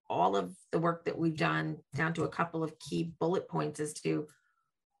 all of the work that we've done down to a couple of key bullet points as to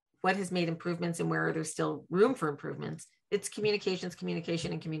what has made improvements and where there's still room for improvements, it's communication,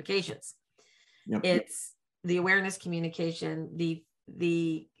 and communications. Yep. It's the awareness communication,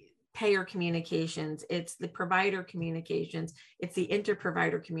 the payer communications, it's the provider communications, it's the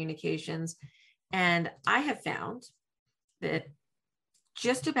inter-provider communications. And I have found that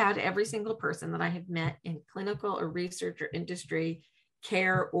just about every single person that I have met in clinical or research or industry,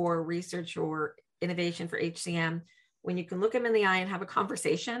 care or research or innovation for HCM, when you can look them in the eye and have a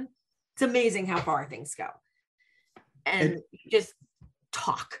conversation, it's amazing how far things go. And just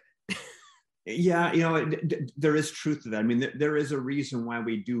talk. Yeah, there is truth to that. I mean, there is a reason why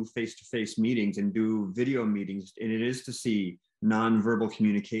we do face-to-face meetings and do video meetings, and it is to see nonverbal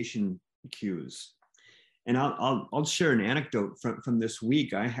communication cues. And I'll share an anecdote from this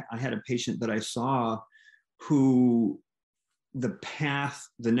week. I had a patient that I saw who the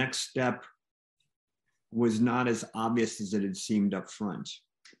next step was not as obvious as it had seemed up front.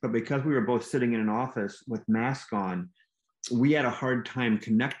 But because we were both sitting in an office with masks on, we had a hard time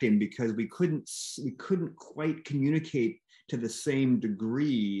connecting because we couldn't quite communicate to the same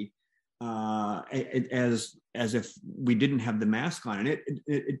degree as if we didn't have the mask on, and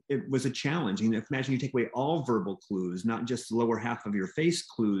it was a challenge. And imagine you take away all verbal clues, not just the lower half of your face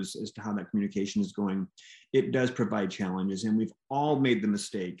clues as to how that communication is going. It does provide challenges, and we've all made the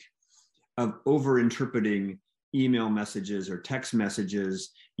mistake of over-interpreting email messages or text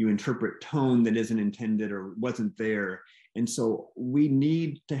messages. You interpret tone that isn't intended or wasn't there. And so we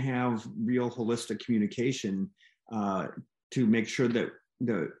need to have real holistic communication to make sure that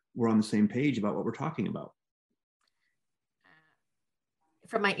we're on the same page about what we're talking about.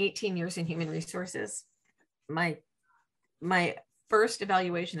 From my 18 years in human resources, my first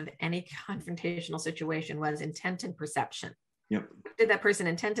evaluation of any confrontational situation was intent and perception. Yep. What did that person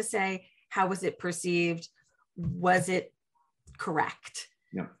intend to say? How was it perceived? Was it correct?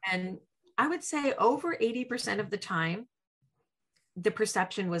 Yep. And I would say over 80% of the time, the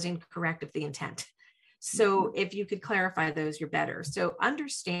perception was incorrect of the intent. So if you could clarify those, you're better. So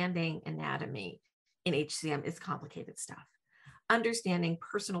understanding anatomy in HCM is complicated stuff. Understanding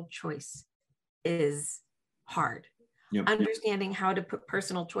personal choice is hard. Yep. Understanding how to put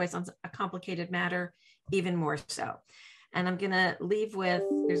personal choice on a complicated matter, even more so. And I'm going to leave with,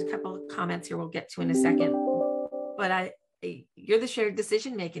 there's a couple of comments here we'll get to in a second, but you're the shared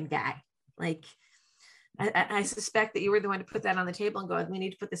decision-making guy. Like, I suspect that you were the one to put that on the table and go, we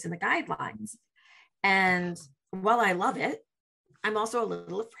need to put this in the guidelines. And while I love it, I'm also a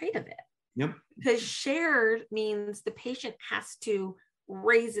little afraid of it. Yep. Because shared means the patient has to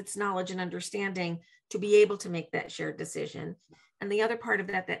raise its knowledge and understanding to be able to make that shared decision. And the other part of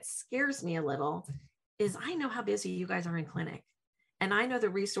that scares me a little is I know how busy you guys are in clinic. And I know the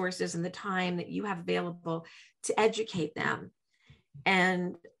resources and the time that you have available to educate them.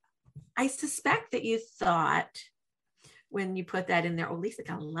 And I suspect that you thought when you put that in there, oh, Lisa,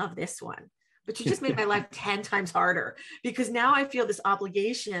 I love this one. But you just made my life 10 times harder, because now I feel this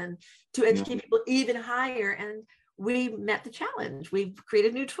obligation to educate people even higher. And we met the challenge. We've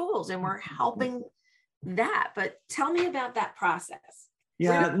created new tools and we're helping that. But tell me about that process.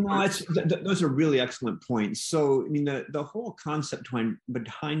 Yeah, no, those are really excellent points. So, I mean, the whole concept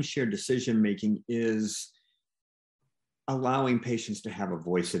behind shared decision-making is allowing patients to have a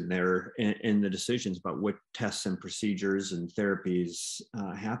voice in the decisions about what tests and procedures and therapies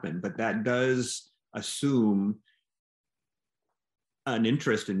happen. But that does assume an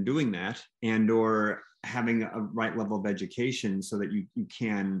interest in doing that, and or having a right level of education so that you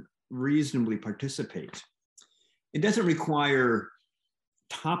can reasonably participate. It doesn't require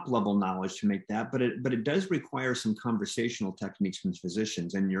top level knowledge to make that, but it does require some conversational techniques from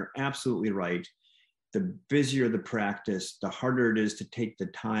physicians. And you're absolutely right. The busier the practice, the harder it is to take the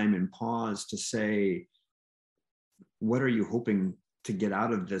time and pause to say, what are you hoping to get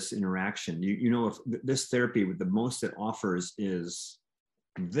out of this interaction? You know, if this therapy, the most it offers is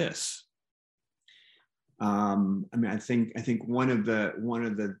this. I mean, I think one of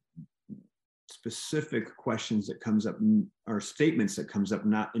the specific questions that comes up, or statements that comes up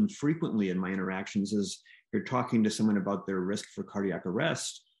not infrequently in my interactions, is you're talking to someone about their risk for cardiac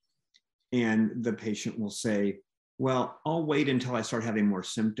arrest, and the patient will say, well, I'll wait until I start having more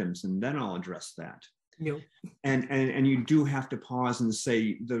symptoms and then I'll address that. Yep. And you do have to pause and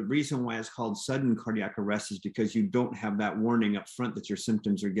say, the reason why it's called sudden cardiac arrest is because you don't have that warning up front that your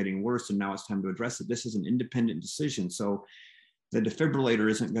symptoms are getting worse and now it's time to address it. This is an independent decision. So the defibrillator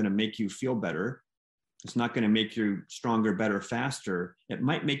isn't going to make you feel better. It's not going to make you stronger, better, faster. It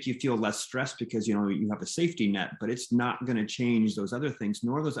might make you feel less stressed because, you know, you have a safety net, but it's not going to change those other things,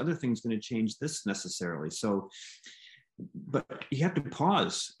 nor are those other things going to change this necessarily. So, but you have to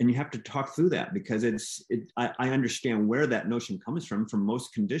pause and you have to talk through that, because I understand where that notion comes from. For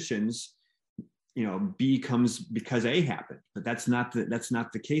most conditions, you know, B comes because A happened, but that's not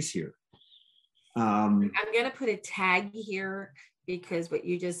the case here. I'm going to put a tag here, because what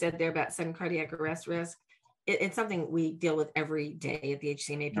you just said there about sudden cardiac arrest risk, it's something we deal with every day at the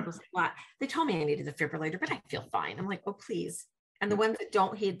HCMA. People say, well, they told me I needed a defibrillator, but I feel fine. I'm like, oh, please. And the ones that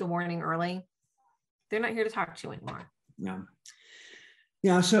don't heed the warning early, they're not here to talk to you anymore.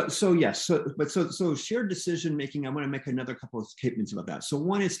 Yeah. So yes. So shared decision making. I want to make another couple of statements about that. So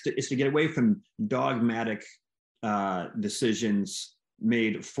one is to get away from dogmatic decisions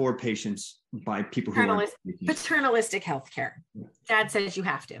made for patients by people who are paternalistic healthcare. Dad says you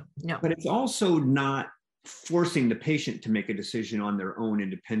have to. No. But it's also not forcing the patient to make a decision on their own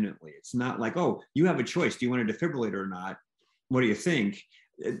independently. It's not like, oh, you have a choice. Do you want a defibrillator or not? What do you think?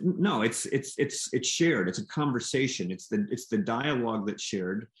 No, it's shared. It's a conversation. It's the dialogue that's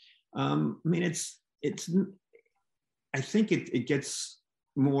shared. I mean, I think it gets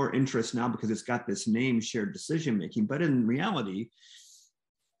more interest now because it's got this name, shared decision making. But in reality,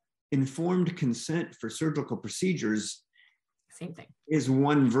 informed consent for surgical procedures, same thing, is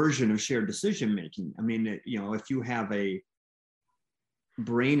one version of shared decision making. I mean, if you have a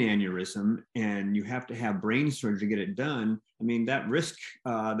brain aneurysm and you have to have brain surgery to get it done, I mean, that risk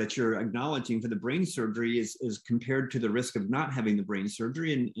that you're acknowledging for the brain surgery is compared to the risk of not having the brain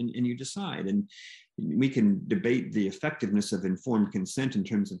surgery, and you decide. And we can debate the effectiveness of informed consent in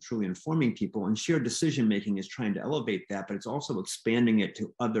terms of truly informing people, and shared decision making is trying to elevate that, but it's also expanding it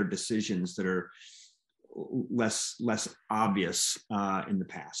to other decisions that are less obvious in the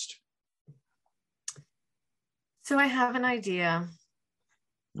past. So I have an idea.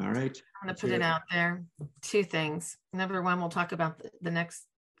 All right. I'm going to put it out there. Two things. Number one, we'll talk about the next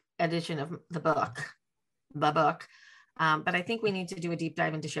edition of the book. But I think we need to do a deep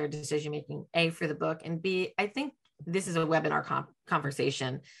dive into shared decision making, A, for the book, and B, I think this is a webinar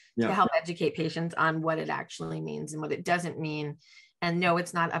conversation to help educate patients on what it actually means and what it doesn't mean. And no,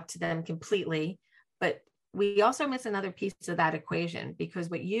 it's not up to them completely, but we also miss another piece of that equation, because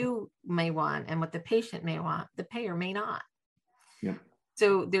what you may want and what the patient may want, the payer may not. Yeah.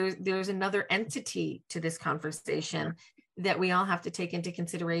 So there's another entity to this conversation that we all have to take into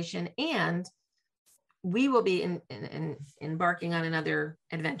consideration. And we will be embarking on another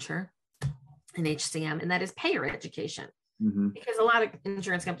adventure in HCM, and that is payer education. Mm-hmm. Because a lot of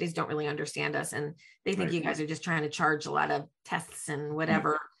insurance companies don't really understand us, and they think you guys are just trying to charge a lot of tests and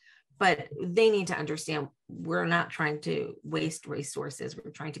whatever. But they need to understand we're not trying to waste resources.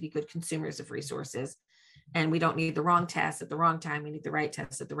 We're trying to be good consumers of resources. And we don't need the wrong test at the wrong time. We need the right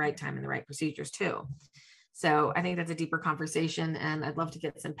tests at the right time and the right procedures too. So I think that's a deeper conversation. And I'd love to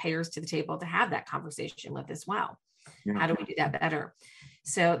get some payers to the table to have that conversation with as well. Yeah. How do we do that better?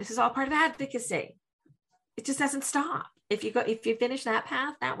 So this is all part of advocacy. It just doesn't stop. If you finish that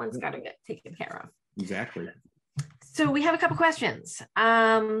path, that one's got to get taken care of. Exactly. So we have a couple questions.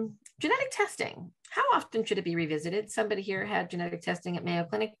 Genetic testing. How often should it be revisited? Somebody here had genetic testing at Mayo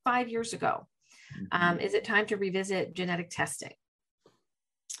Clinic 5 years ago. Is it time to revisit genetic testing?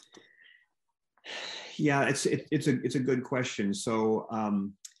 Yeah, it's a good question. So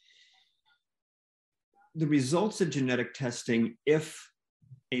the results of genetic testing, if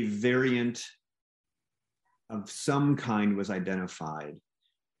a variant of some kind was identified,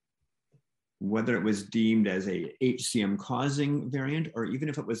 whether it was deemed as a HCM causing variant, or even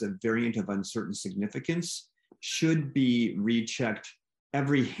if it was a variant of uncertain significance, should be rechecked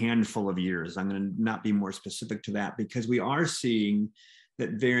every handful of years. I'm going to not be more specific to that, because we are seeing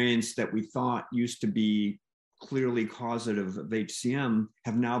that variants that we thought used to be clearly causative of HCM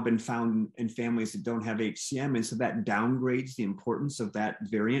have now been found in families that don't have HCM. And so that downgrades the importance of that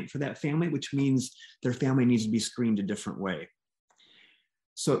variant for that family, which means their family needs to be screened a different way.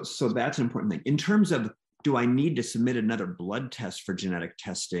 So that's an important thing. In terms of, do I need to submit another blood test for genetic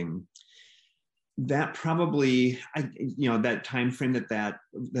testing? That probably, that time frame that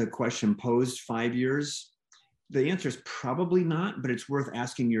the question posed, 5 years, the answer is probably not, but it's worth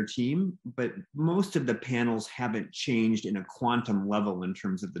asking your team. But most of the panels haven't changed in a quantum level in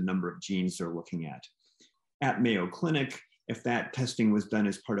terms of the number of genes they're looking at. At Mayo Clinic, if that testing was done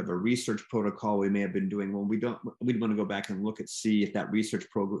as part of a research protocol, we may have been doing, well, we'd want to go back and look at, see if that research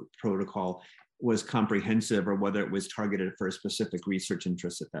protocol was comprehensive or whether it was targeted for a specific research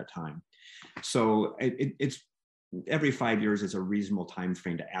interest at that time. So it's every 5 years is a reasonable time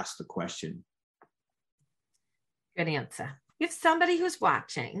frame to ask the question. Good answer. If somebody who's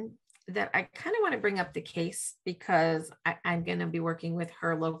watching that, I kind of want to bring up the case, because I'm going to be working with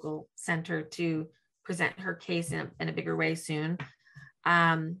her local center to present her case in a bigger way soon.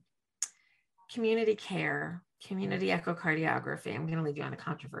 Community care, community echocardiography. I'm going to leave you on a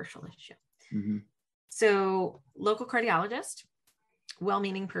controversial issue. Mm-hmm. So local cardiologist,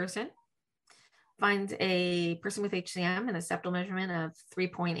 well-meaning person, finds a person with HCM and a septal measurement of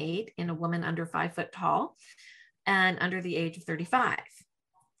 3.8 in a woman under 5 foot tall and under the age of 35,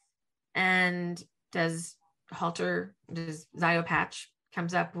 and does Zyopatch,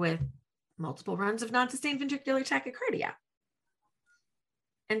 comes up with multiple runs of non-sustained ventricular tachycardia,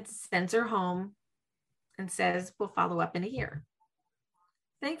 and sends her home and says, we'll follow up in a year.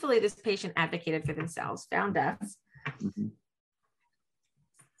 Thankfully, this patient advocated for themselves, found us,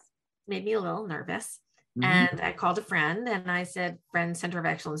 made me a little nervous. And I called a friend and I said, friend, Center of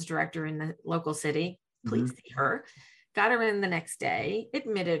Excellence director in the local city, please see her. Got her in the next day,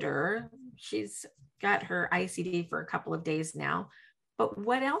 admitted her. She's got her ICD for a couple of days now. But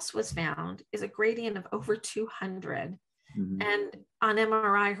what else was found is a gradient of over 200. And on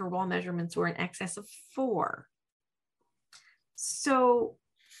MRI, her wall measurements were in excess of 4. So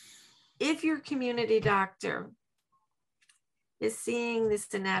if your community doctor is seeing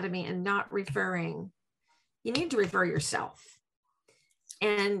this anatomy and not referring, you need to refer yourself.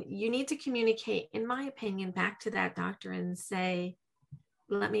 And you need to communicate, in my opinion, back to that doctor and say,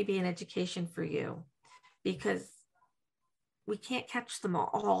 let me be an education for you, because we can't catch them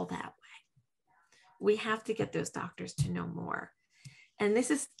all that way. We have to get those doctors to know more. And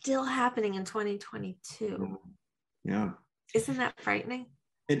this is still happening in 2022. Yeah. Isn't that frightening?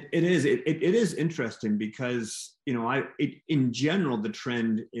 It is. It is interesting because, in general, the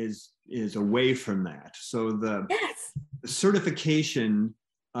trend is away from that. So the certification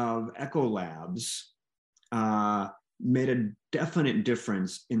of echo labs made a definite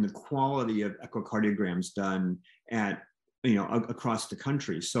difference in the quality of echocardiograms done at, across the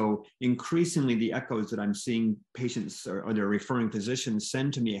country. So increasingly the echoes that I'm seeing patients or their referring physicians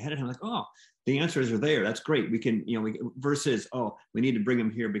send to me ahead of time, like, oh, the answers are there. That's great. We can, versus, oh, we need to bring them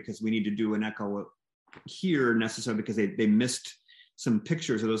here because we need to do an echo here necessarily because they missed some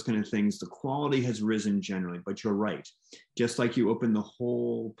pictures of those kind of things. The quality has risen generally, but you're right. Just like you opened the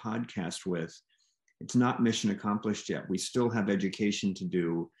whole podcast with, it's not mission accomplished yet. We still have education to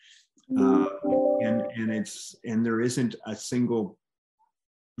do. And there isn't a single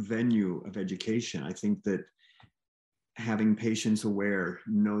venue of education. I think that having patients aware,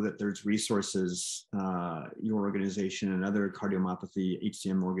 know that there's resources, your organization and other cardiomyopathy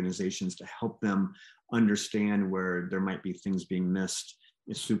HCM organizations to help them understand where there might be things being missed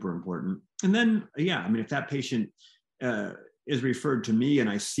is super important. And then, if that patient is referred to me and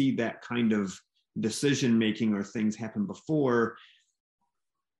I see that kind of decision-making or things happen before,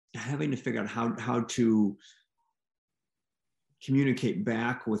 having to figure out how to communicate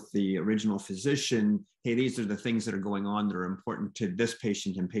back with the original physician, hey, these are the things that are going on that are important to this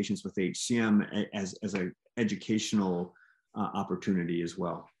patient and patients with HCM as an educational opportunity as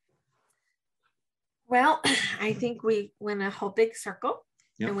well. Well, I think we went a whole big circle.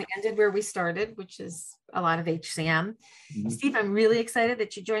 Yep. And we ended where we started, which is a lot of HCM. Mm-hmm. Steve, I'm really excited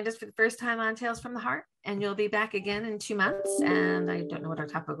that you joined us for the first time on Tales from the Heart, and you'll be back again in 2 months. And I don't know what our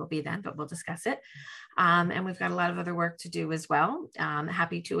topic will be then, but we'll discuss it. And we've got a lot of other work to do as well.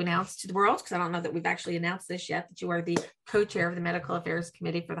 Happy to announce to the world, because I don't know that we've actually announced this yet, that you are the co-chair of the Medical Affairs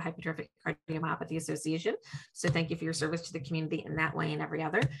Committee for the Hypertrophic Cardiomyopathy Association. So thank you for your service to the community in that way and every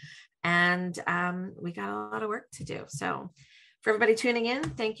other. And we got a lot of work to do. So for everybody tuning in,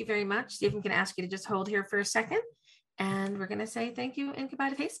 thank you very much. Stephen can ask you to just hold here for a second, and we're going to say thank you and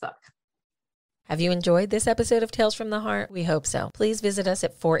goodbye to Facebook. Have you enjoyed this episode of Tales from the Heart? We hope so. Please visit us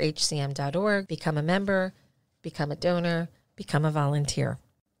at 4hcm.org, become a member, become a donor, become a volunteer.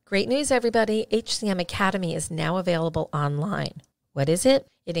 Great news, everybody. HCM Academy is now available online. What is it?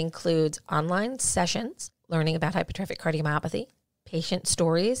 It includes online sessions, learning about hypertrophic cardiomyopathy, patient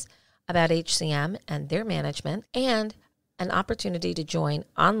stories about HCM and their management, and an opportunity to join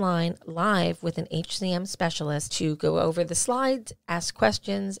online live with an HCM specialist to go over the slides, ask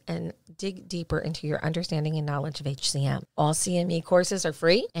questions, and dig deeper into your understanding and knowledge of HCM. All CME courses are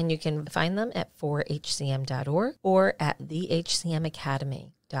free, and you can find them at 4hcm.org or at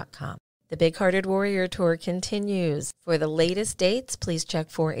thehcmacademy.com. The Big Hearted Warrior Tour continues. For the latest dates, please check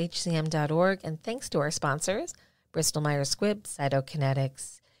 4hcm.org, and thanks to our sponsors, Bristol Myers Squibb,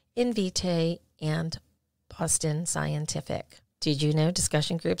 Cytokinetics, Invitae, and Boston Scientific. Did you know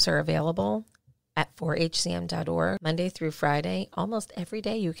discussion groups are available at 4hcm.org Monday through Friday? Almost every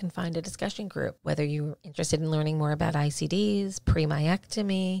day you can find a discussion group. Whether you're interested in learning more about ICDs,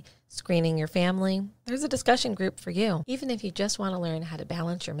 pre-myectomy, screening your family, there's a discussion group for you. Even if you just want to learn how to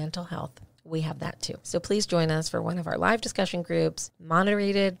balance your mental health, we have that too. So please join us for one of our live discussion groups,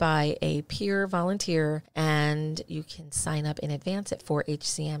 moderated by a peer volunteer, and you can sign up in advance at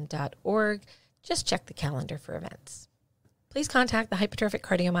 4hcm.org. Just check the calendar for events. Please contact the Hypertrophic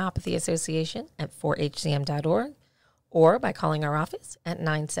Cardiomyopathy Association at 4hcm.org or by calling our office at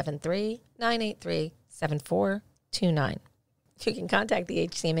 973-983-7429. You can contact the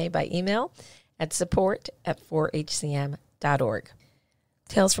HCMA by email at support@4hcm.org.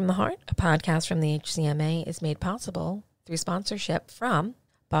 Tales from the Heart, a podcast from the HCMA, is made possible through sponsorship from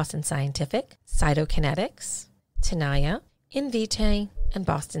Boston Scientific, Cytokinetics, Tenaya, Invitae, and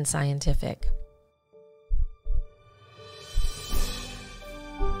Boston Scientific.